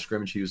of the line of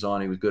scrimmage he was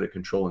on. He was good at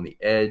controlling the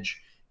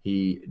edge.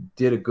 He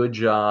did a good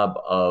job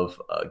of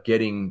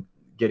getting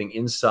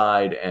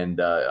inside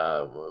and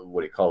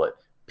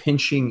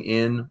pinching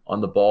in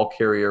on the ball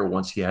carrier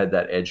once he had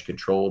that edge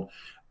controlled.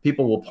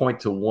 People will point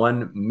to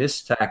one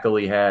missed tackle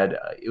he had.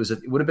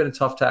 It would have been a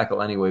tough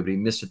tackle anyway, but he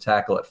missed a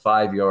tackle at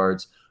 5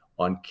 yards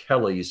on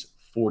Kelly's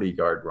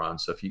 40-yard run.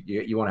 So if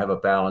you want to have a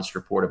balanced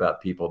report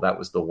about people, that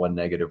was the one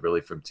negative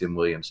really from Tim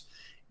Williams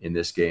in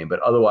this game.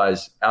 But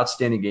otherwise,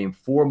 outstanding game.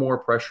 4 more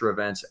pressure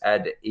events,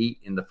 add to 8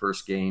 in the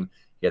first game.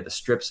 He had the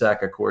strip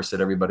sack, of course, that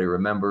everybody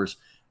remembers,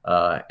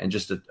 and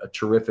just a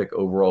terrific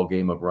overall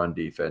game of run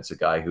defense. A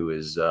guy who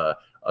is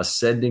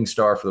ascending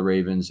star for the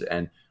Ravens.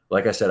 And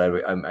like I said,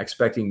 I'm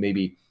expecting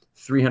maybe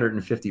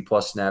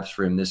 350-plus snaps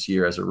for him this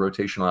year as a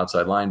rotational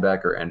outside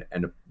linebacker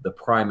and the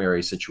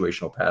primary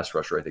situational pass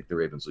rusher I think the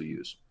Ravens will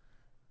use.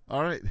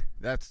 All right,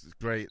 that's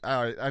great.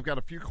 All right, I've got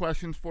a few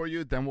questions for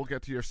you. Then we'll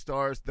get to your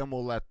stars. Then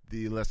we'll let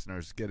the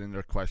listeners get in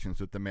their questions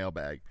with the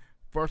mailbag.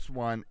 First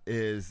one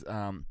is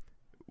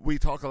we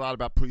talk a lot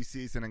about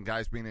preseason and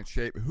guys being in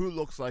shape. Who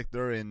looks like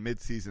they're in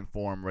midseason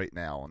form right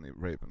now on the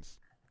Ravens,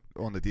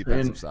 on the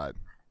defensive side?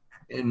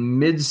 In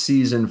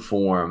mid-season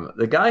form,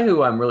 the guy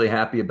who I'm really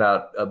happy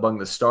about among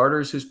the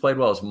starters who's played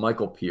well is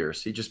Michael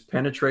Pierce. He just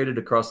penetrated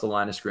across the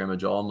line of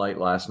scrimmage all night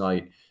last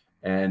night.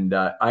 And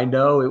I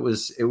know it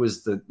was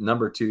the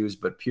number 2s,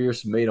 but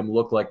Pierce made him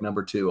look like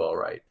number 2 all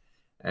right.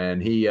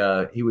 And he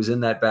was in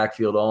that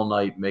backfield all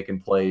night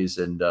making plays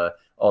and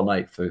all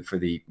night for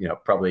the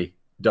probably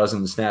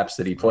dozen snaps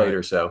that he played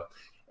or so.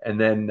 And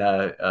then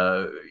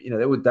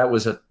that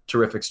was a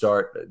terrific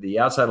start. The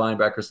outside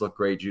linebackers look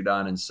great,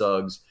 Judon and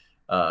Suggs.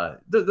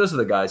 Those are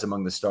the guys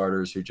among the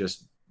starters who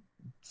just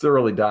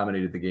thoroughly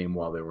dominated the game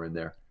while they were in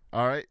there.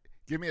 All right.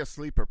 Give me a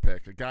sleeper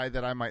pick, a guy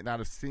that I might not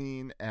have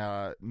seen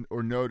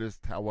or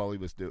noticed how well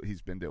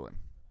he's been doing.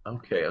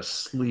 Okay, a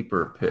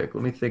sleeper pick.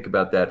 Let me think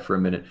about that for a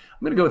minute. I'm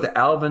going to go with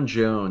Alvin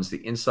Jones,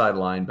 the inside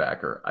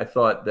linebacker. I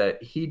thought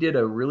that he did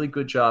a really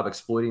good job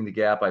exploiting the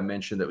gap I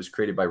mentioned that was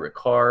created by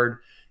Ricard.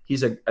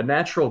 He's a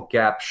natural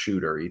gap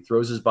shooter. He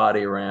throws his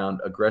body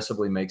around,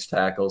 aggressively makes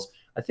tackles.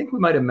 I think we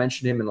might have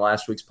mentioned him in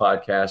last week's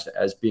podcast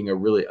as being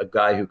a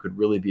guy who could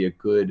really be a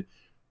good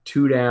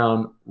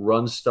 2-down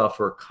run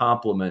stuffer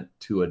complement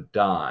to a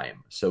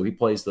dime. So he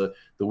plays the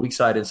weak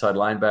side inside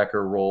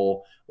linebacker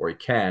role, or he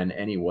can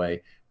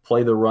anyway,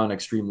 play the run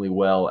extremely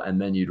well, and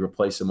then you'd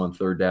replace him on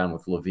 3rd down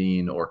with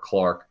Levine or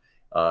Clark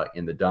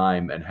in the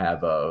dime and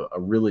have a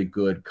really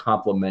good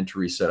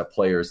complementary set of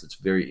players that's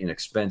very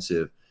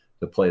inexpensive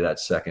to play that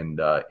second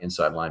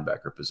inside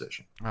linebacker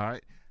position. All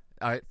right.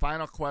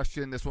 Final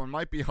question. This one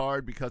might be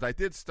hard because I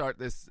did start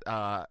this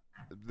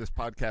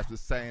podcast with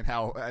saying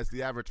how, as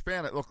the average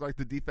fan, it looked like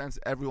the defense,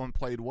 everyone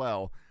played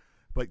well.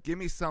 But give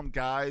me some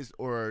guys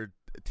or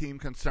team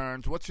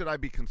concerns. What should I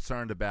be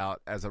concerned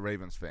about as a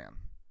Ravens fan?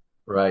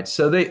 Right.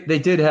 So they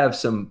did have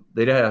some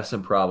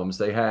problems.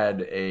 They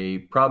had a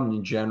problem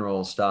in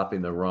general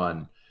stopping the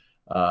run.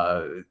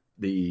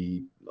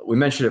 We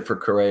mentioned it for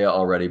Correa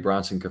already.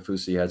 Bronson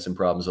Kafusi had some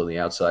problems on the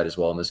outside as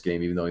well in this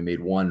game, even though he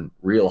made one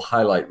real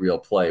highlight reel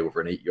play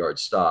over an 8-yard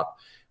stop.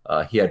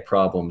 he had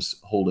problems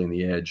holding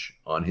the edge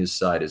on his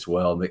side as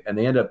well. And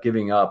they end up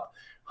giving up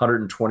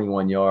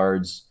 121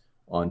 yards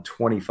on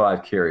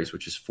 25 carries,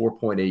 which is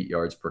 4.8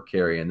 yards per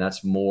carry. And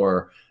that's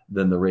more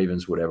than the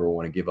Ravens would ever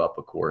want to give up,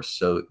 of course.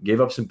 So gave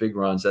up some big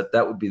runs.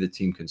 That would be the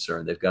team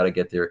concern. They've got to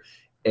get their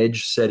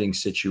edge setting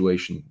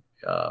situation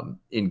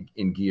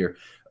in gear.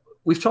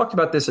 We've talked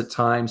about this at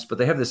times, but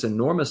they have this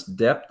enormous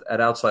depth at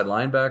outside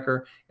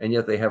linebacker, and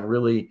yet they have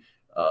really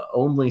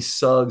only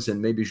Suggs and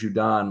maybe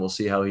Judon, we'll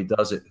see how he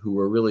does it, who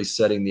are really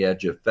setting the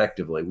edge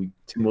effectively.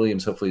 Tim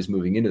Williams hopefully is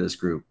moving into this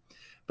group,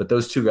 but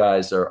those two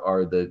guys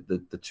are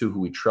the two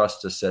who we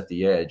trust to set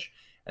the edge.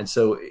 And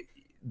so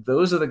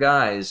those are the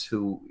guys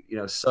who,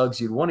 Suggs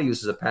you'd want to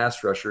use as a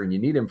pass rusher, and you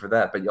need him for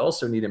that, but you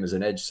also need him as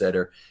an edge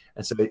setter.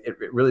 And so it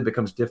really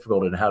becomes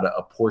difficult in how to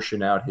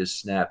apportion out his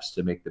snaps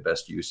to make the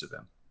best use of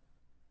him.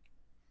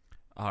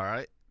 All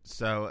right.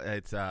 So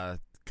it's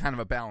kind of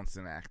a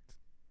balancing act.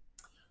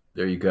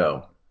 There you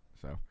go.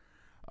 So,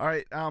 all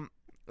right.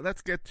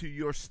 Let's get to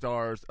your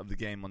stars of the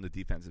game on the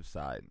defensive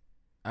side.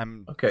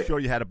 I'm sure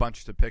you had a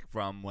bunch to pick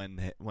from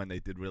when they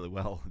did really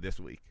well this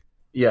week.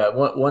 Yeah,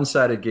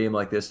 one-sided game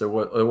like this, there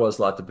was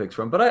a lot to pick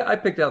from. But I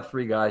picked out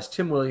three guys.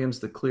 Tim Williams,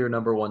 the clear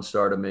number one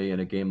star to me in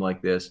a game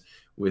like this,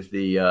 with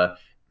the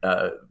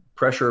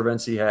pressure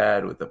events he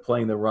had, with the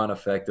playing the run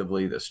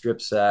effectively, the strip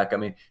sack. I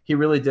mean, he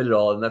really did it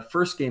all. In that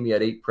first game, he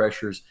had 8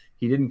 pressures.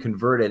 He didn't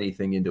convert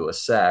anything into a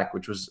sack,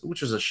 which was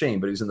a shame,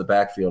 but he was in the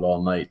backfield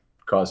all night,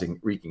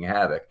 wreaking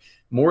havoc.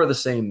 More of the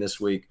same this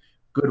week.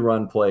 Good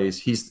run plays.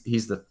 He's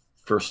the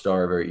first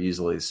star very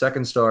easily. The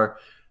second star,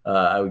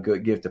 I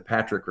would give to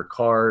Patrick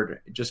Ricard.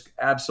 Just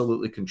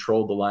absolutely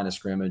controlled the line of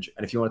scrimmage.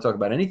 And if you want to talk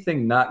about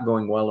anything not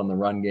going well in the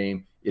run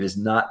game, it is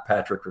not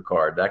Patrick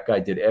Ricard. That guy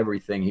did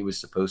everything he was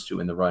supposed to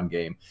in the run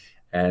game.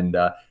 And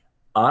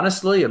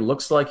honestly, it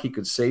looks like he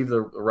could save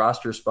the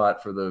roster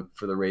spot for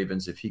the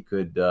Ravens if he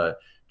could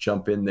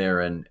jump in there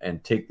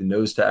and take the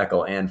nose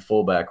tackle and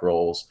fullback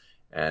roles,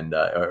 and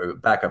or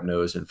backup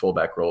nose and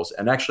fullback roles,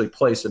 and actually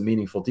play some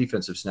meaningful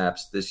defensive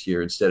snaps this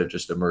year instead of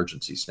just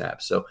emergency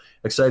snaps. So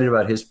excited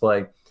about his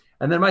play.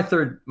 And then my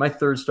third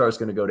star is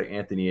going to go to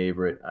Anthony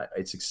Averett.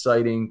 It's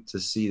exciting to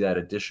see that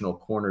additional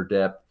corner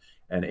depth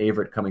and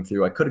Averett coming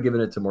through. I could have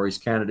given it to Maurice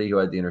Kennedy, who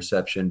had the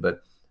interception,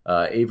 but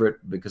Averett,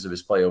 because of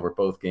his play over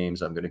both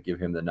games, I'm going to give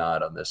him the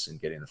nod on this and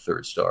getting the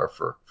third star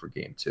for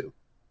game 2.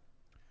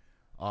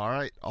 All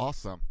right,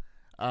 awesome.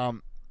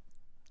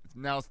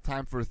 Now it's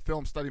time for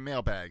Film Study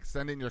Mailbag.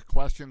 Send in your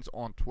questions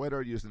on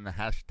Twitter using the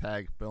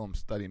hashtag Film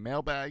Study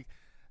Mailbag,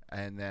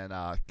 and then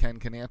Ken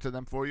can answer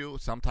them for you.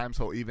 Sometimes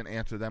he'll even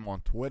answer them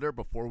on Twitter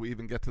before we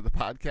even get to the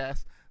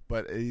podcast,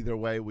 but either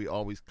way, we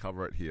always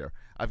cover it here.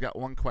 I've got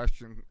one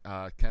question,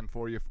 Ken,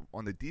 for you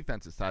on the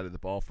defensive side of the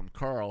ball from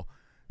Carl,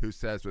 who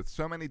says, with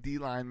so many D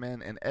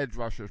linemen and edge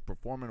rushers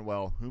performing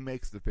well, who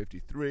makes the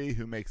 53,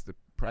 who makes the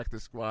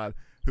practice squad,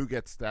 who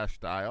gets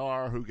stashed to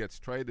IR, who gets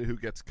traded, who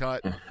gets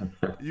cut?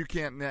 You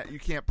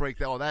can't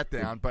break all that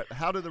down, but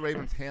how do the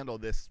Ravens handle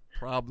this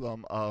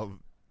problem of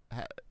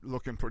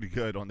looking pretty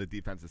good on the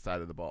defensive side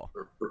of the ball?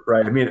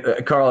 Right. I mean,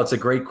 Carl, it's a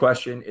great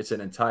question. It's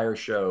an entire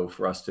show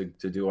for us to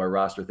do our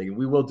roster thing. And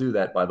we will do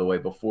that, by the way,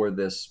 before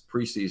this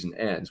preseason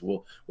ends.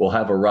 We'll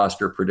have a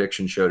roster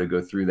prediction show to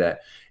go through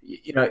that.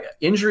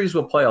 Injuries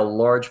will play a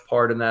large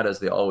part in that, as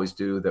they always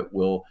do. That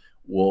we'll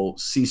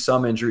see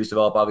some injuries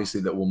develop,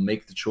 obviously, that will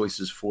make the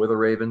choices for the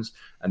Ravens.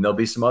 And there'll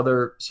be some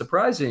other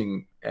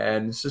surprising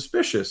and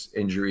suspicious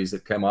injuries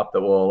that come up that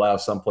will allow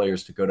some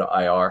players to go to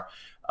IR.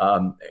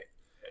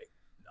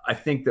 I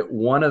think that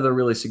one of the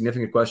really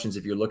significant questions,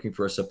 if you're looking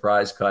for a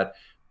surprise cut,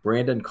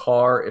 Brandon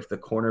Carr, if the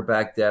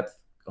cornerback depth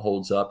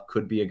holds up,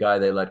 could be a guy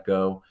they let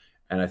go.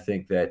 And I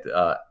think that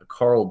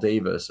Carl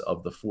Davis,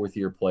 of the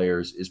fourth-year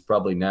players, is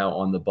probably now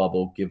on the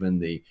bubble, given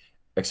the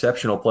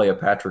exceptional play of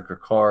Patrick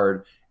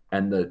Ricard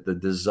and the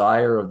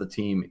desire of the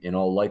team, in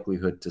all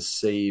likelihood, to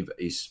save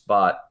a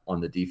spot on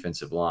the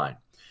defensive line.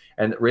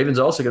 And the Ravens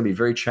are also going to be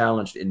very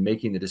challenged in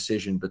making the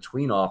decision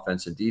between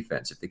offense and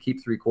defense. If they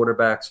keep 3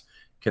 quarterbacks,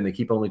 can they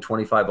keep only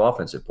 25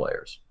 offensive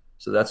players?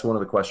 So that's one of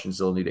the questions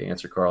they'll need to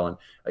answer, Carl. And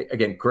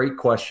again, great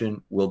question.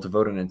 We'll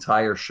devote an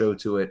entire show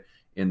to it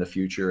in the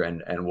future,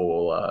 and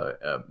we'll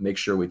make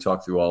sure we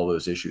talk through all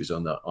those issues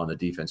on the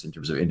defense in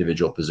terms of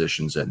individual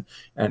positions and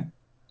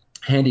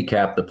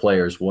handicap the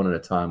players one at a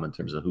time in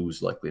terms of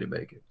who's likely to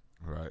make it.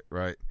 Right.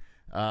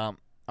 All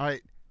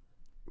right.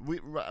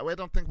 I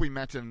don't think we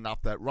mentioned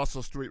enough that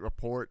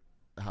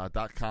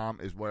RussellStreetReport.com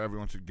is where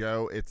everyone should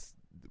go.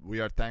 We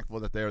are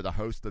thankful that they are the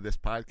host of this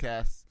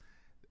podcast,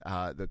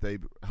 that they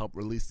help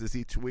release this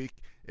each week.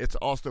 It's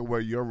also where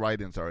your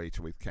write-ins are each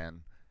week,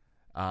 Ken.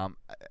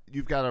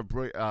 You've got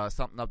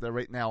something up there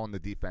right now on the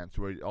defense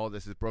where all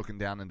this is broken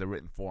down into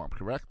written form,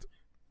 correct?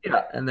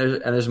 Yeah, and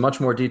there's much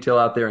more detail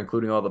out there,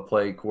 including all the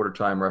play quarter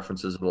time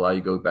references that allow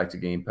you to go back to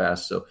Game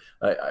Pass. So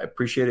I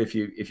appreciate it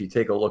if you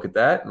take a look at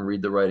that and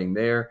read the writing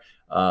there.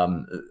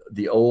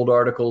 The old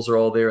articles are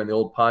all there, and the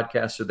old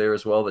podcasts are there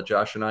as well that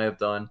Josh and I have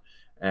done.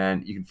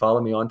 And you can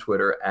follow me on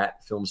Twitter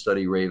at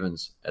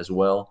FilmStudyRavens as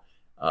well.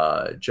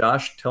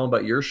 Josh, tell them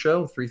about your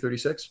show,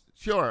 336.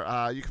 Sure.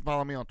 You can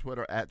follow me on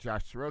Twitter at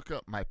Josh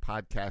Soroka. My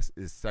podcast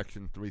is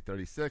Section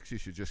 336. You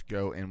should just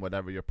go in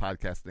whatever your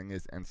podcasting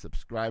is and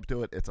subscribe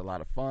to it. It's a lot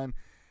of fun.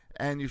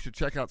 And you should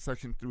check out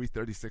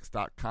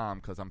Section336.com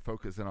because I'm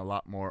focusing a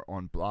lot more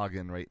on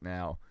blogging right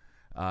now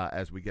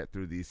as we get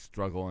through these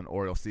struggle and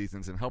Oriole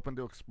seasons and helping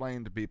to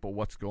explain to people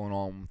what's going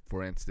on,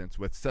 for instance,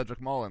 with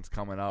Cedric Mullins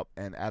coming up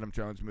and Adam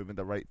Jones moving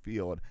to right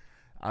field.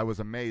 I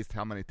was amazed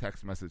how many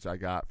text messages I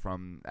got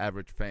from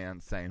average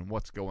fans saying,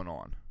 what's going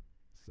on?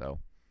 So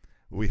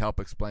we help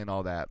explain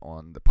all that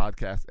on the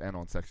podcast and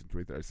on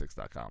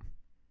Section336.com.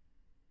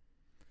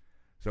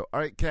 So, all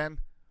right, Ken.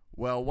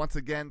 Well, once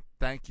again,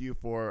 thank you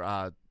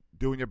for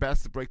doing your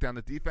best to break down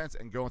the defense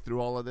and going through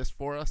all of this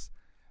for us.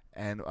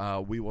 And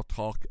we will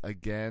talk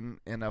again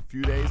in a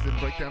few days and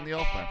break down the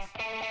offense.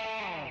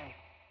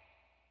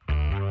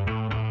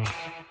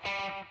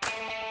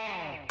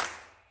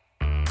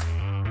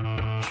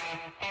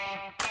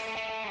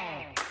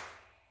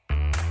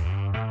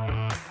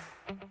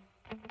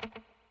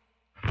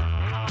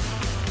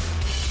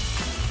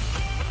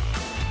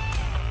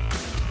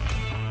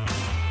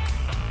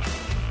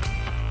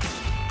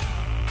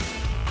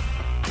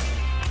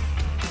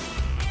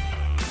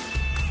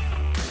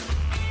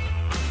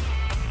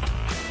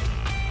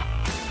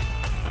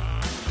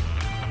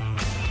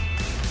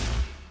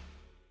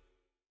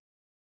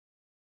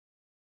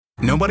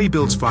 Nobody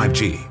builds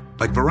 5G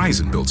like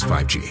Verizon builds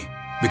 5G,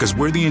 because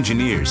we're the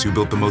engineers who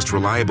built the most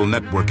reliable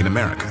network in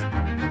America.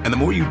 And the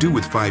more you do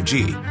with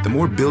 5G, the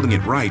more building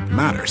it right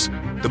matters.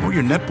 The more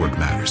your network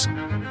matters.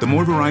 The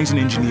more Verizon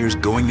engineers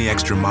going the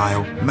extra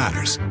mile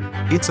matters.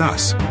 It's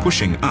us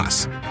pushing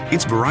us.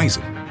 It's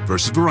Verizon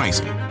versus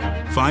Verizon.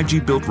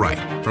 5G built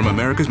right from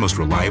America's most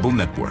reliable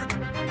network.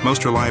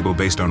 Most reliable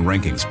based on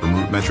rankings from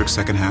RootMetrics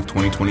second half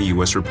 2020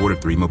 U.S. report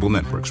of 3 mobile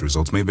networks.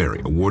 Results may vary.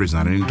 Award is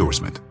not an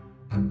endorsement.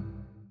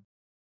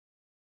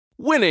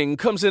 Winning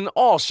comes in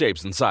all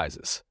shapes and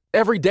sizes.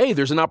 Every day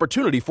there's an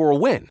opportunity for a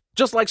win,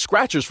 just like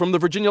scratchers from the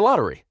Virginia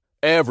Lottery.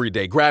 Every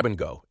day grab and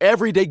go,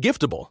 every day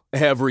giftable,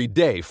 every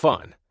day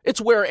fun. It's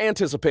where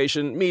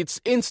anticipation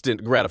meets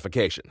instant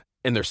gratification.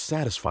 And they're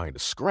satisfying to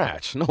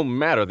scratch, no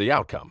matter the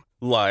outcome.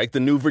 Like the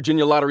new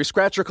Virginia Lottery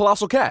Scratcher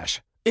Colossal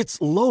Cash.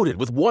 It's loaded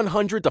with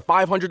 $100 to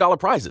 $500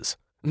 prizes.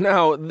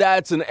 Now,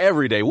 that's an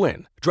everyday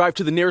win. Drive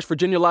to the nearest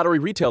Virginia Lottery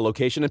retail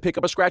location and pick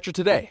up a scratcher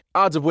today.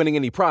 Odds of winning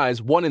any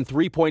prize, 1 in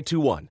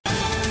 3.21.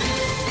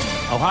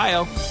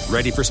 Ohio,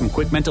 ready for some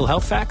quick mental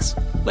health facts?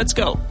 Let's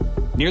go.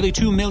 Nearly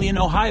 2 million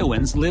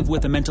Ohioans live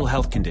with a mental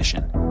health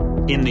condition.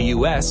 In the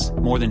U.S.,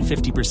 more than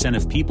 50%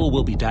 of people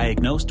will be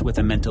diagnosed with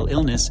a mental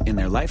illness in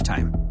their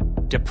lifetime.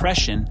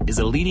 Depression is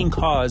a leading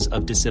cause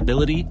of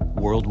disability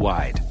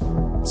worldwide.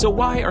 So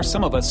why are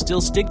some of us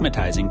still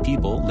stigmatizing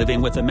people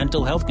living with a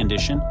mental health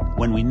condition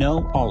when we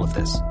know all of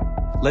this?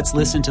 Let's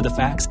listen to the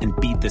facts and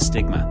beat the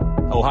stigma.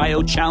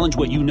 Ohio, challenge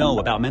what you know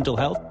about mental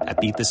health at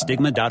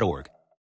beatthestigma.org.